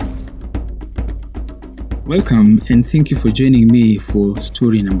Welcome and thank you for joining me for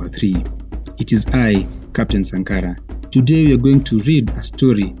story number 3. It is I, Captain Sankara. Today we are going to read a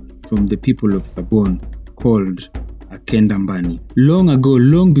story from the people of Gabon called Akenda Mbani. Long ago,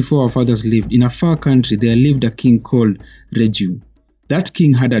 long before our fathers lived, in a far country there lived a king called Reju. That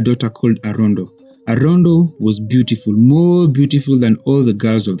king had a daughter called Arondo. Arondo was beautiful, more beautiful than all the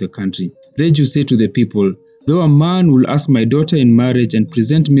girls of the country. Reju said to the people, "Though a man will ask my daughter in marriage and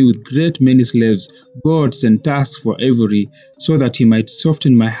present me with great many slaves, goats and tusks for ivory, so that he might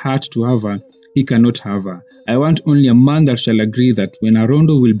soften my heart to have her, he cannot have her. I want only a man that shall agree that when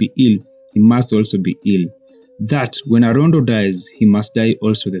Arondo will be ill, he must also be ill. That when Arondo dies, he must die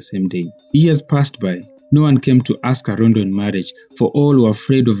also the same day." Years passed by. No one came to ask Arondo in marriage, for all were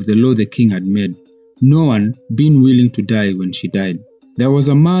afraid of the law the king had made, no one being willing to die when she died. There was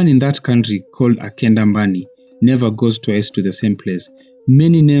a man in that country called Akenda Mbani. Never goes twice to the same place.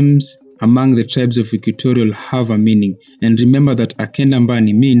 Many names among the tribes of Equatorial have a meaning, and remember that Akenda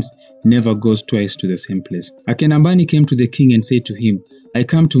Mbani means never goes twice to the same place. Akenda Mbani came to the king and said to him, "I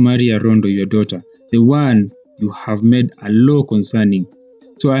come to marry Arondo, your daughter, the one you have made a law concerning.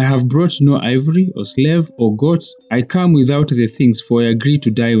 So I have brought no ivory or slave or goats. I come without the things, for I agree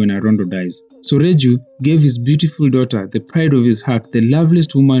to die when Arondo dies." So Reju gave his beautiful daughter, the pride of his heart, the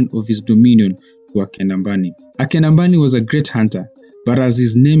loveliest woman of his dominion, to Akenda Mbani. Akenda Mbani was a great hunter, but as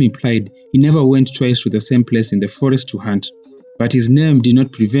his name implied, he never went twice to the same place in the forest to hunt. But his name did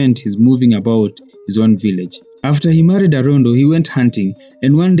not prevent his moving about his own village. After he married Arondo, he went hunting,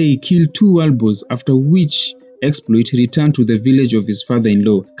 and one day he killed 2 wild boars, after which exploit he returned to the village of his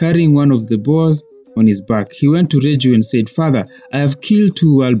father-in-law, carrying one of the boars on his back. He went to Reju and said, "Father, I have killed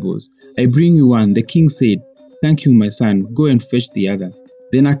 2 wild boars. I bring you one." The king said, "Thank you, my son. Go and fetch the other."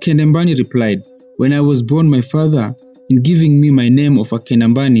 Then Akenda Mbani replied, "When I was born, my father, in giving me my name of Akenda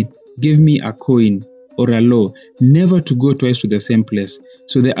Mbani, gave me a coin or a law, never to go twice to the same place.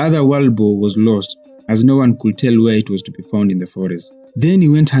 So the other wild boar was lost, as no one could tell where it was to be found in the forest." Then he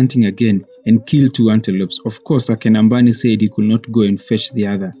went hunting again and killed 2 antelopes. Of course, Akenda Mbani said he could not go and fetch the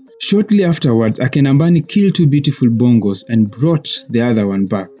other. Shortly afterwards, Akenda Mbani killed 2 beautiful bongos and brought the other one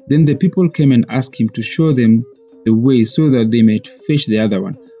back. Then the people came and asked him to show them the way so that they might fetch the other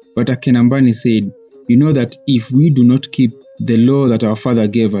one. But Akenda Mbani said, "You know that if we do not keep the law that our father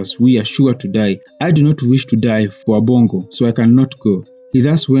gave us, we are sure to die. I do not wish to die for a bongo, so I cannot go." He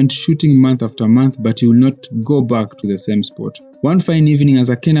thus went shooting month after month, but he will not go back to the same spot. One fine evening, as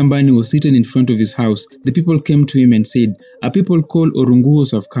Akenda Mbani was seated in front of his house, the people came to him and said, "A people called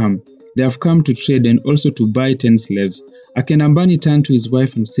Orunguos have come. They have come to trade and also to buy 10 slaves." Akenda Mbani turned to his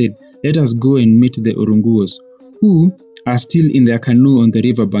wife and said, "Let us go and meet the Orunguos, who are still in their canoe on the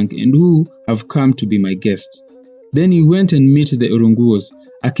riverbank and who have come to be my guests." Then he went and met the Orunguos.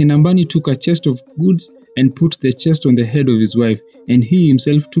 Akenda Mbani took a chest of goods and put the chest on the head of his wife, and he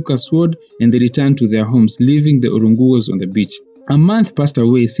himself took a sword, and they returned to their homes, leaving the Orunguos on the beach. A month passed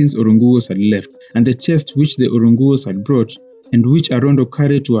away since Orunguos had left, and the chest which the Orunguos had brought, and which Arondo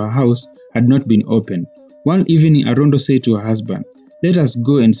carried to her house, had not been opened. One evening Arondo said to her husband, "Let us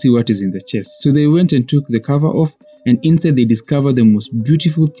go and see what is in the chest." So they went and took the cover off, and inside they discovered the most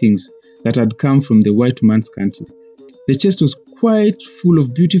beautiful things that had come from the white man's country. The chest was quite full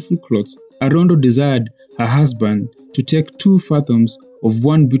of beautiful clothes. Arondo desired her husband to take 2 fathoms of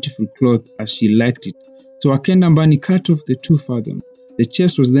one beautiful cloth as she liked it. So Akenda Mbani cut off the 2 fathoms. The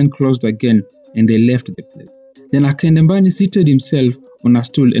chest was then closed again, and they left the place. Then Akenda Mbani seated himself on a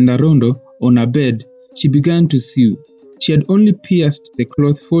stool and Arondo on a bed. She began to sew. She had only pierced the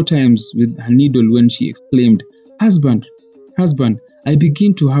cloth 4 times with her needle when she exclaimed, "Husband, husband, I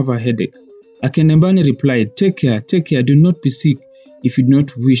begin to have a headache." Akenda Mbani replied, take care, do not be sick if you do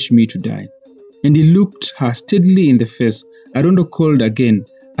not wish me to die." And he looked her steadily in the face. Arondo called again,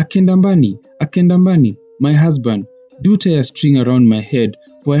 Akenda Mbani, my husband, do tie a string around my head,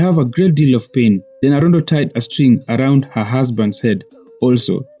 for I have a great deal of pain." Then Arondo tied a string around her husband's head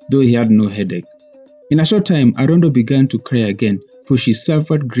also, though he had no headache. In a short time, Arondo began to cry again, for she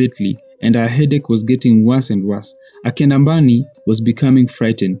suffered greatly, and her headache was getting worse and worse. Akenda Mbani was becoming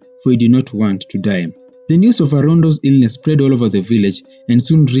frightened, for he did not want to die. The news of Arondo's illness spread all over the village and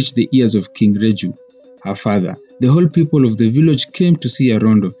soon reached the ears of King Reju, her father. The whole people of the village came to see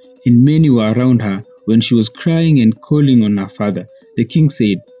Arondo, and many were around her when she was crying and calling on her father. The king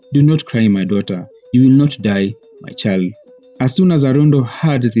said, "Do not cry, my daughter. You will not die, my child." As soon as Arondo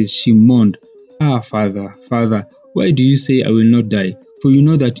heard this, she mourned, "Ah, father, why do you say I will not die? For you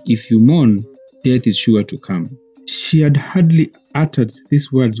know that if you mourn, death is sure to come." She had hardly uttered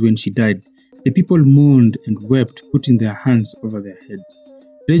these words when she died. The people mourned and wept, putting their hands over their heads.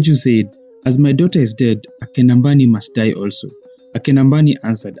 Reju said, As my daughter is dead, Akenambani must die also. Akenambani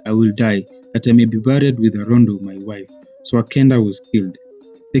answered, I will die, that I may be buried with Arondo, my wife. So Akenda was killed.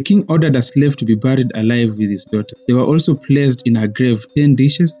 The king ordered a slave to be buried alive with his daughter. There were also placed in her grave 10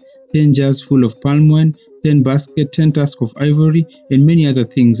 dishes, 10 jars full of palm wine, 10 baskets, 10 tusks of ivory, and many other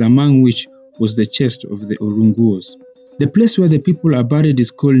things, among which was the chest of the Orunguos. The place where the people are buried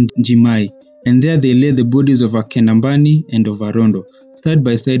is called Njimai, and there they lay the bodies of Akenambani and of Arondo, side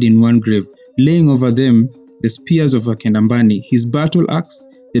by side in one grave, laying over them the spears of Akenambani, his battle axe,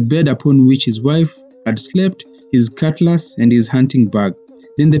 the bed upon which his wife had slept, his cutlass, and his hunting bag.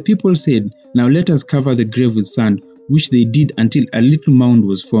 Then the people said, Now let us cover the grave with sand, which they did until a little mound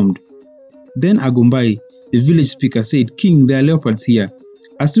was formed. Then Agumbai, the village speaker, said, King, there are leopards here.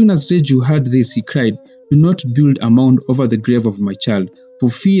 As soon as Reju heard this, he cried, Do not build a mound over the grave of my child, for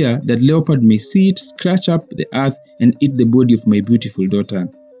fear that leopard may see it, scratch up the earth, and eat the body of my beautiful daughter.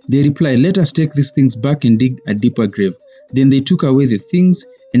 They replied, Let us take these things back and dig a deeper grave. Then they took away the things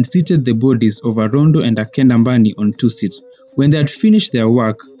and seated the bodies of Arondo and Akendambani on 2 seats. When they had finished their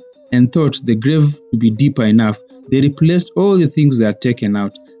work and thought the grave to be deeper enough, they replaced all the things they had taken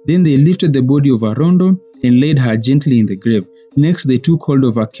out. Then they lifted the body of Arondo and laid her gently in the grave. Next they took hold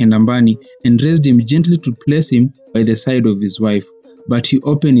of Akendambani and raised him gently to place him by the side of his wife. But he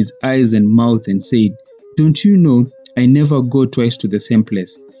opened his eyes and mouth and said, Don't you know I never go twice to the same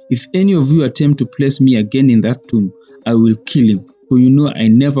place? If any of you attempt to place me again in that tomb, I will kill him, for you know I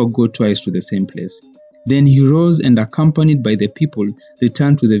never go twice to the same place. Then he rose and, accompanied by the people,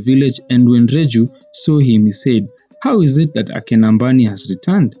 returned to the village, and when Reju saw him, he said, How is it that Akenambani has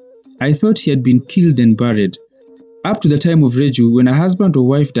returned? I thought he had been killed and buried. Up to the time of Reju, when a husband or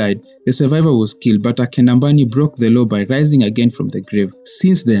wife died, the survivor was killed, but Akenambani broke the law by rising again from the grave.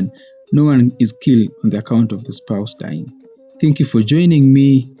 Since then, no one is killed on the account of the spouse dying. Thank you for joining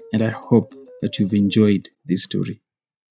me, and I hope that you've enjoyed this story.